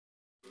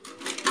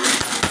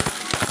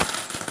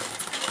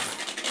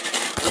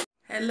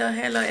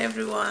Hello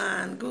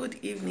everyone. Good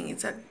evening.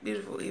 It's a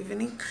beautiful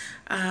evening.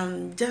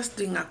 Just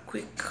doing a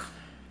quick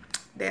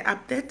day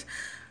update.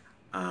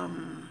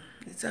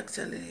 It's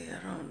actually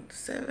around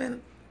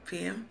 7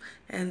 p.m.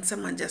 and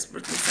someone just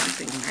brought me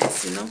something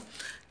nice.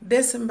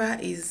 December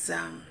is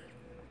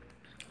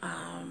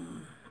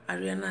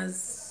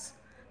Ariana's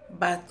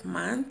birth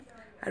month.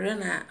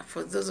 Ariana,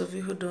 for those of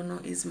you who don't know,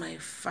 is my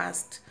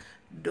first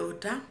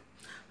daughter,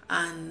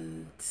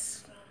 and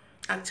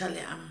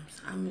actually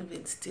I'm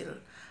even still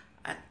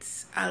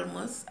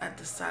almost at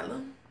the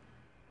salon.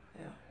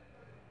 Yeah.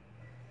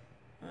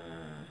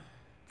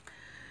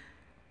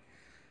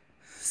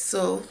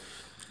 So,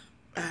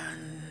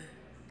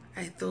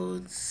 I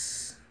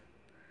thought,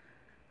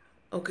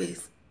 okay,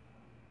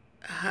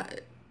 her,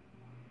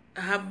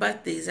 her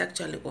birthday is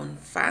actually on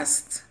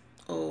 1st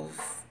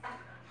of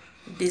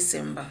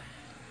December.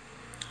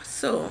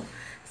 So,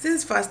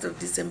 since 1st of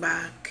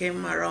December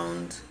came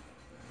around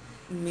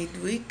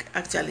midweek,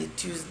 actually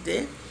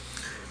Tuesday,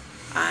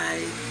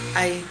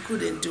 I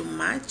couldn't do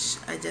much.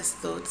 I just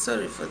thought,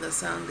 sorry for the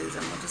sound, there's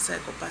a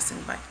motorcycle passing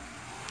by.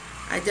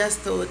 I just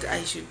thought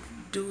I should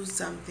do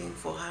something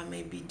for her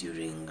maybe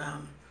during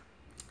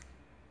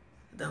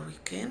the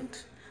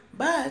weekend.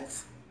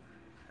 But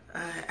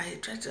I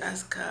tried to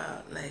ask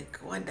her, like,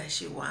 what does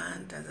she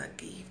want as a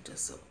gift or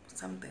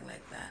something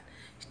like that.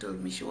 She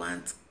told me she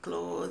wants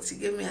clothes. She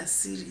gave me a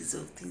series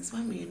of things.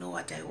 Mommy, you know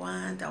what I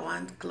want? I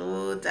want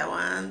clothes. I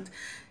want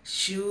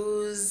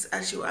shoes.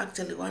 And she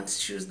actually wants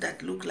shoes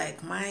that look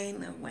like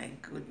mine. Oh my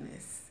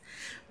goodness.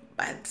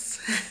 But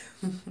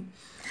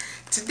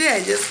today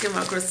I just came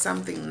across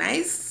something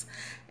nice,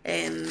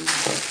 and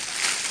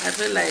I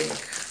feel like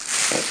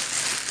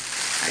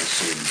I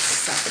should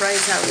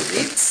surprise her with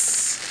it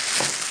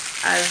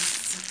as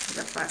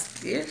the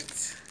first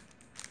gift.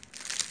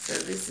 So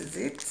this is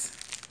it.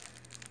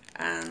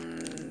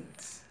 And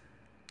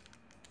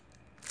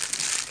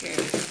okay,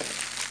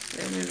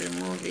 let me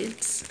remove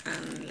it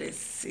and let's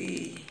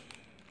see.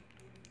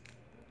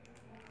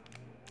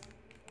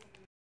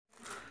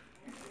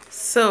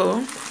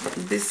 So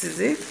this is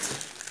it.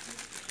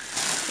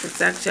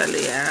 It's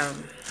actually a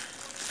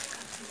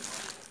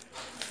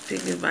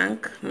piggy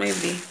bank.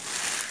 Maybe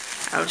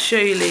I'll show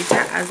you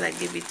later as I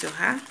give it to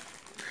her.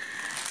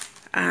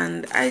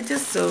 And I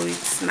just saw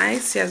it's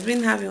nice. She has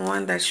been having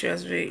one that she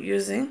was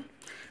using,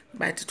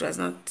 but it was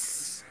not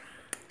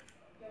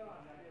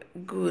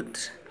good.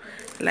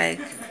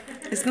 Like,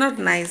 it's not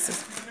nice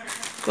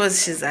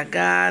because she's a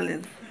girl,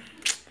 and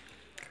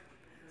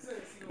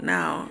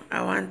now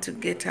I want to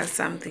get her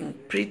something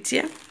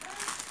prettier.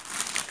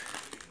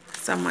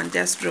 Someone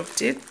just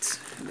dropped it.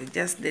 They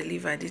just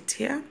delivered it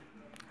here,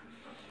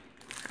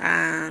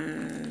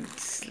 and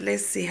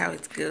let's see how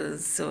it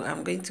goes. So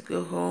I'm going to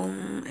go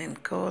home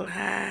and call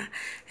her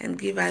and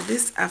give her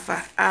this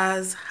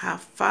as her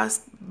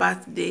first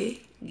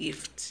birthday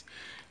gift.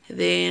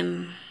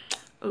 Then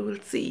we will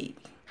see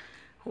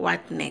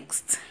what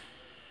next.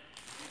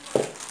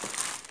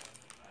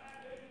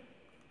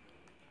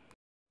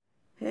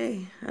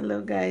 Hey,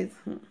 hello guys.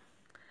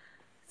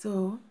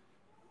 So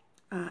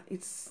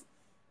it's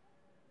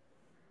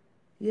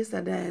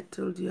yesterday I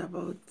told you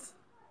about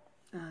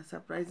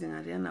surprising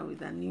Ariana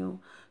with a new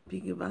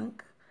piggy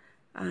bank,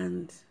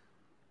 and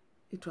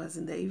it was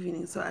in the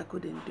evening, so I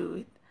couldn't do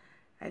it.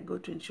 I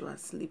got when she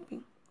was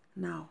sleeping.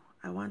 Now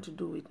I want to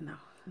do it now.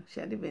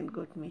 She had even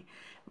got me,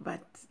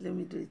 but let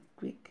me do it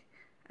quick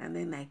and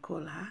then I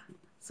call her.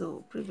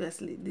 So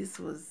previously this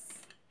was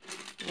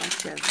what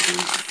she has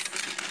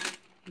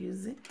been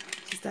using.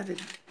 She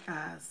started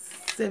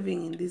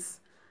saving in this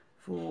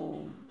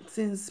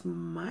since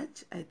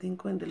March, I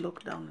think, when the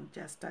lockdown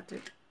just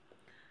started.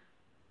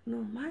 No,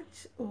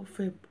 March or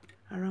Feb,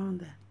 around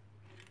there.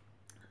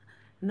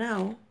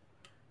 Now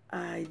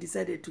I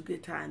decided to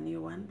get her a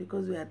new one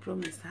because we had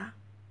promised her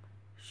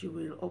she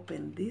will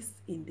open this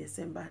in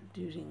December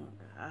during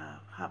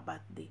her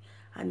birthday,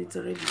 and it's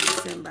already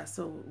December,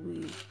 so we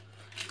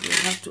will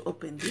have to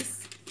open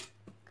this.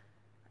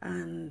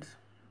 And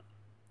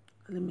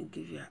let me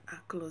give you a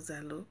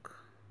closer look.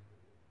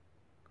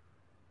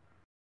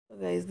 So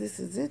guys,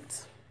 this is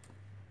it.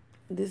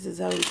 This is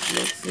how it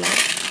looks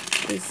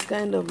like. It's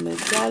kind of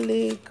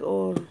metallic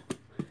or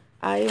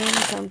iron,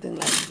 something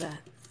like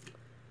that.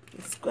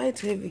 It's quite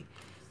heavy.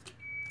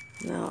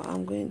 Now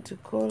I'm going to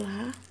call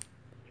her.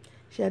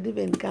 She had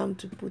even come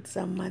to put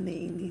some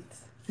money in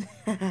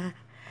it.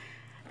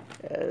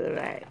 All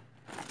right.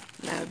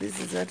 Now this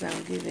is what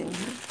I'm giving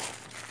her.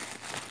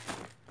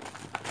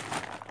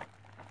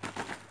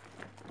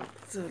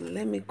 So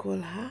let me call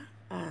her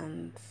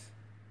and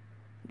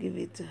give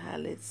it to her.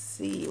 Let's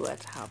see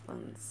what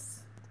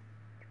happens.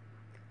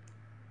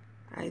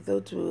 I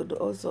thought we would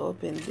also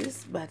open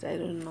this, but I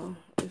don't know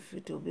if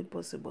it will be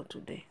possible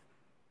today.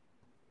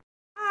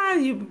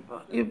 You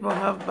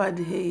have bad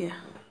hair.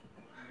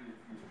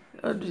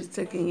 Audrey's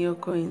taking your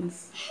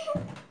coins.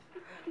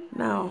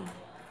 Now,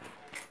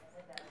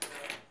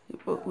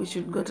 we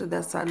should go to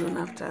the salon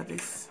after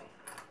this.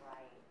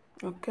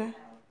 Okay?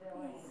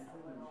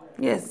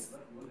 Yes.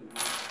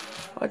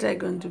 What are you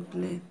going to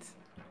plate?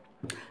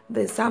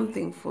 There's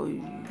something for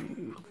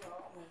you.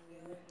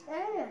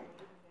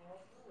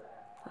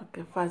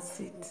 Okay, first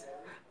sit.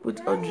 Put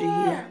Audrey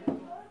here.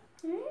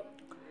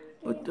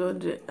 Put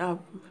Audrey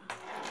up.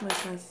 Make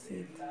her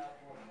sit.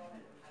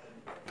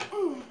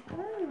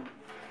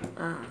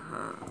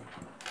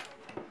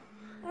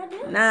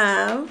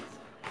 Now,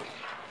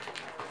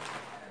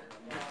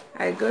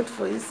 I got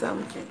for you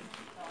something.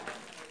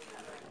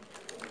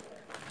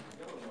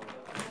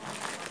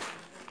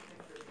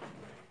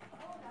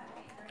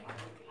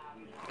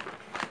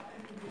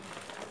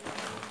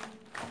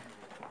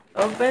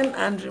 Open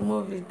and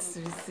remove it,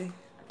 you see.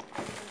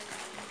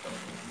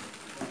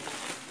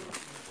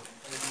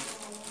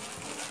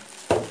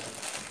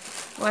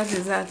 What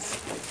is that?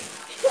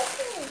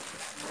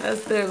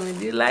 Just tell me,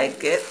 do you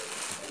like it?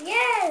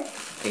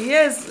 Yes.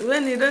 Yes,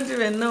 when you don't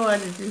even know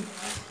what it is.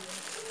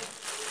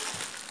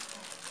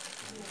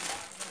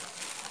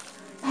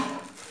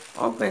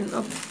 Open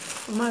up.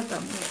 Martha.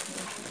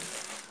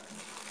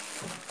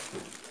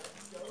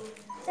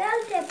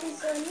 Self-tape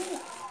is on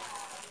it.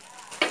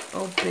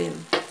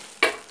 Open.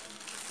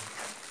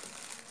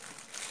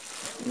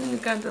 No, you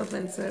can't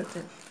open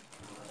certain.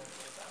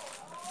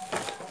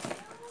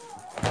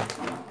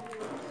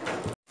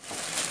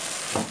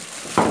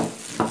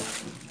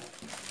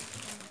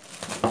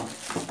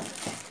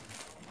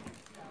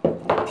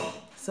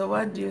 So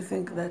what do you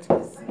think that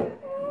is?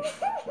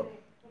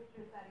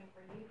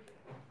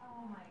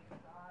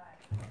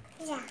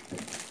 Yeah.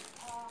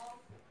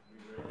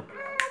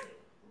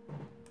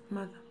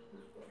 Mother.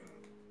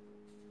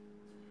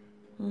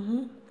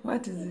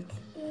 What is it?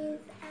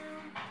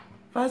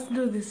 First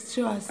do this.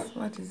 Show us.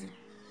 What is it?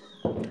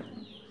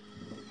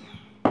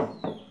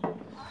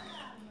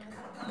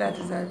 That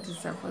is how it is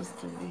supposed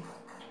to be.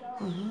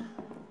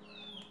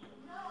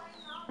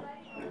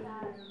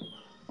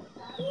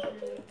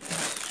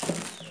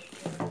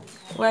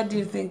 What do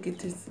you think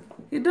it is?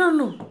 You don't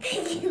know.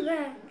 Piggy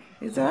bank.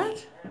 It's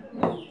what?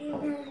 Piggy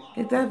bank.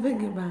 It's a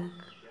piggy bank.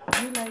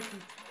 You like it?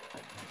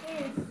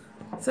 Yes.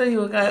 So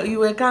you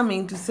were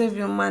coming to save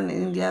your money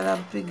in the other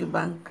piggy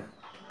bank.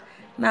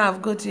 Now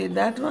I've got you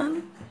that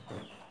one.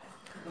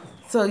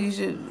 So you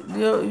should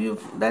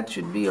that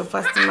should be your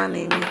first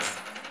money in it.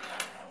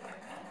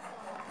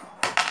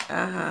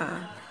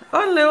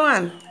 Only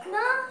one.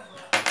 No.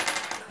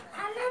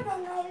 Another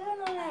one. I don't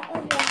know where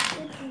all put it.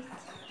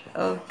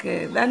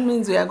 Okay, that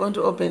means we are going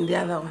to open the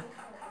other one.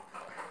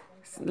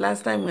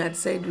 Last time we had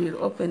said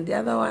we'll open the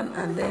other one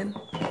and then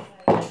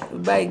we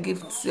buy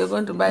gifts. You're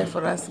going to buy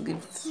for us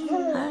gifts.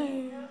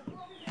 Hi.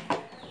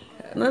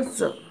 Not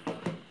so.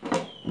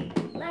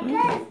 But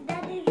where is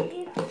Daddy's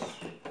gift?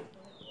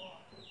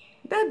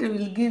 Daddy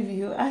will give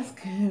you. Ask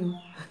him.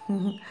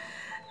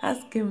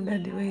 Ask him,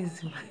 Daddy, where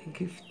is my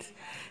gift?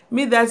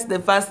 Me, that's the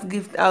first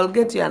gift. I'll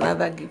get you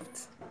another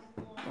gift.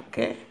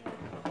 Okay?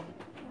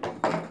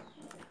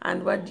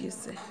 And what do you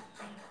say?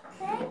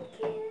 Thank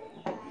you.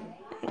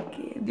 Thank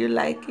you. Do you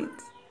like it?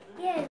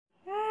 Yes.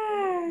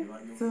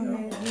 So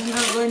we're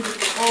not going to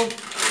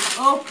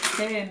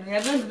open. We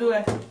are going to do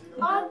it.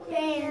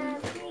 Open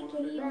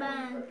piggy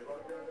bank.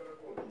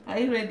 Are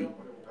you ready?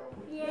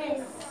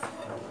 Yes.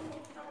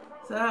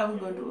 So how are we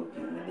going to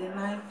open with the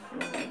knife?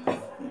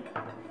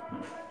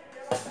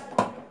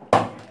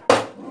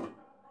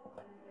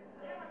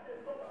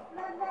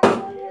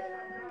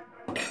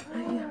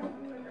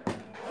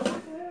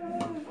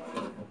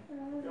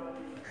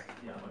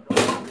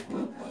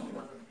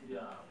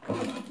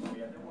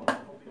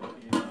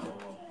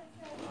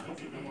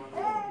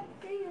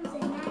 Use a knife. Use a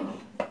knife.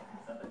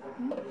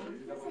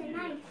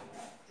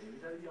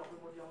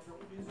 Okay.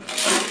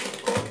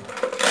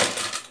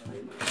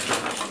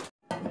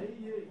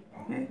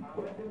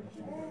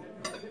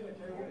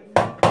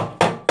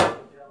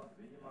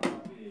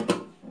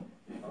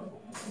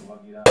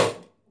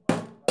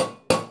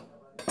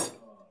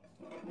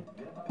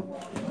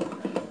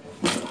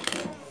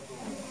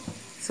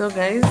 So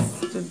guys,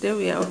 today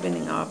we are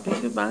opening our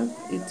piggy bank.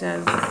 She has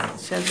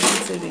been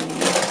saving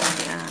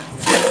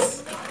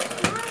since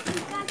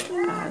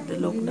the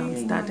lockdown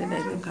started,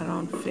 I think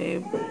around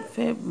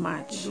Feb,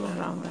 March,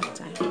 around that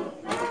time.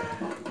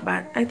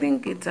 But I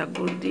think it's a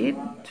good deed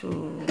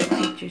to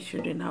teach your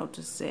children how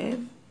to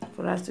save.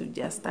 For us, we've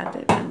just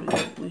started and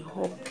we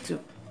hope to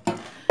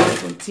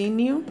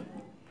continue.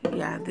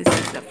 Yeah, this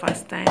is the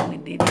first time we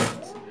did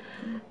it.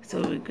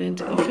 So we're going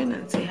to open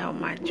and see how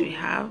much we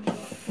have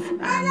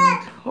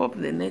and hope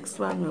the next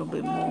one will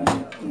be more.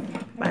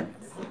 But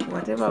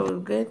whatever we'll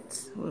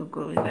get, we'll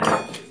go with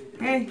that.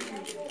 Hey,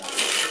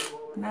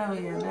 now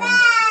we are done.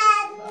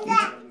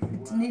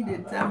 It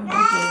needed some bit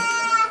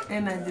of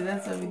energy.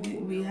 That's why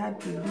we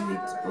had to do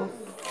it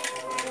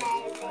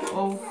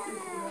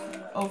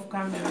off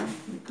camera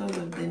because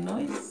of the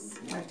noise.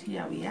 But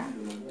here we are.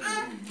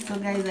 So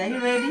guys, are you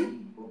ready?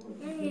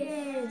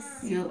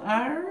 Yes. You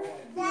are?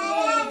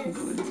 Yes.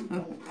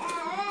 Good.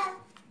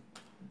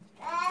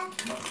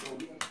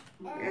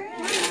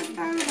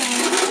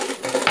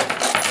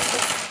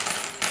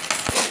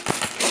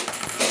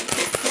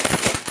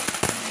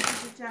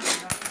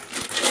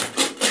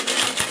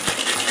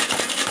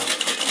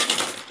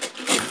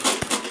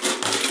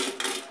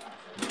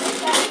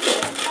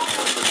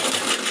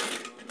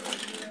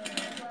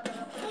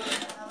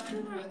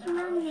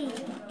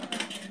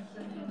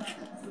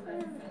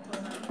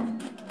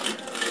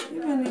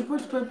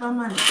 put paper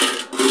money.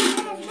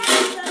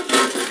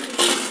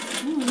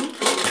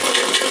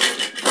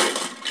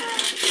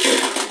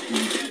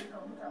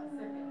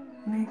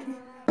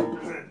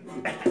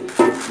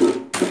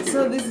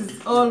 So this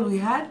is all we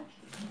had,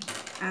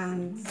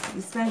 and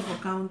it's time for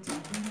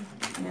counting.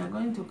 We are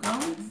going to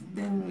count,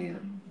 then we'll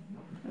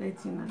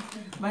let you know.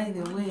 By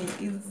the way,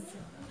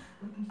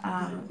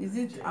 is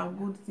it a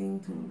good thing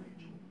to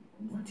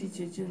teach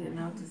your children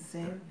how to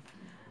save?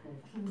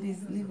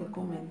 Please leave a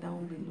comment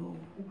down below.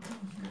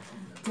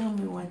 Tell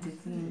me what you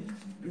think.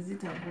 Is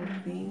it a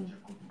good thing?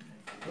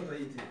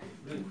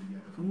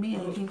 For me,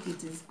 I think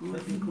it is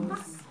good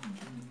because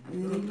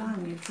you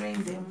learn, you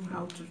train them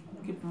how to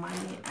keep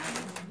money,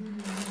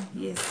 and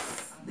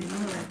yes, they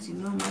know that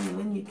money,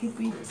 when you keep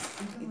it,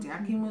 it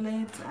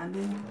accumulates, and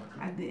then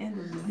at the end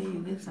of the day,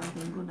 you get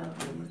something good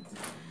out of it.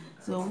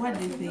 So what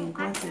do you think?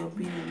 What's your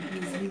opinion?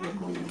 Please leave a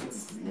comment.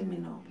 Let me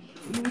know.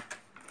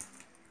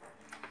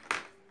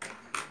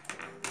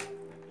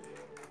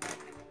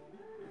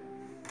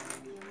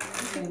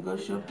 You can go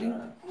shopping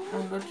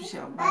and go to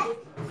shop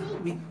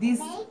with this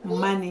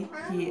money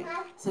here.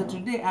 So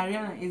today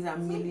Ariana is a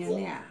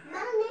millionaire.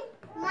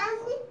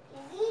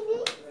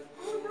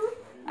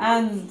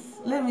 And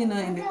let me know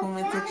in the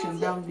comment section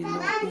down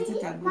below, is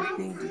it a good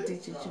thing to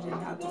teach your children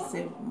how to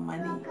save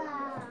money?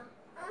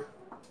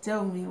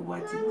 Tell me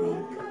what you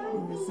think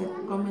in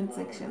the comment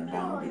section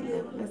down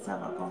below. Let's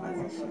have a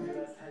conversation.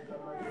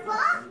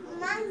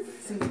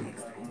 See you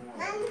next time.